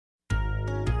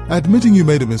Admitting you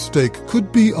made a mistake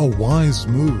could be a wise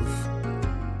move.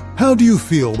 How do you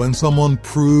feel when someone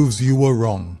proves you were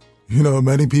wrong?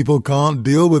 Many people can't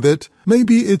deal with it.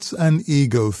 Maybe it's an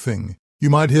ego thing. You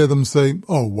might hear them say,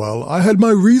 "Oh, well, I had my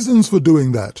reasons for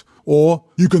doing that." Or,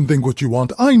 "You can think what you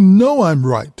want. I know I'm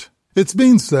right." It's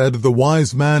been said the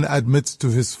wise man admits to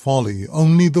his folly.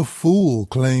 Only the fool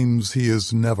claims he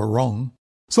is never wrong.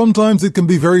 Sometimes it can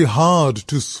be very hard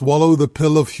to swallow the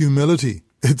pill of humility.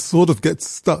 It sort of gets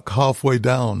stuck halfway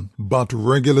down, but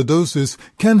regular doses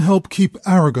can help keep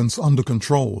arrogance under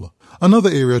control. Another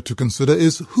area to consider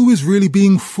is who is really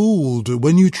being fooled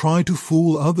when you try to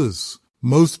fool others.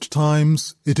 Most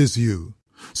times it is you.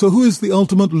 So who is the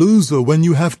ultimate loser when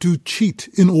you have to cheat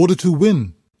in order to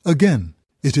win? Again,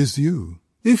 it is you.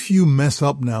 If you mess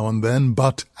up now and then,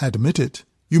 but admit it,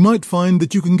 you might find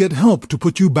that you can get help to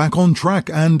put you back on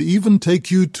track and even take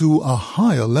you to a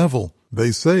higher level.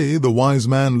 They say the wise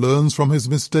man learns from his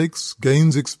mistakes,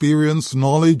 gains experience,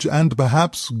 knowledge, and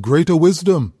perhaps greater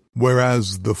wisdom,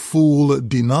 whereas the fool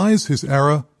denies his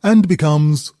error and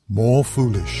becomes more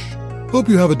foolish. Hope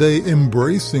you have a day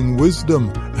embracing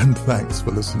wisdom, and thanks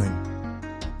for listening.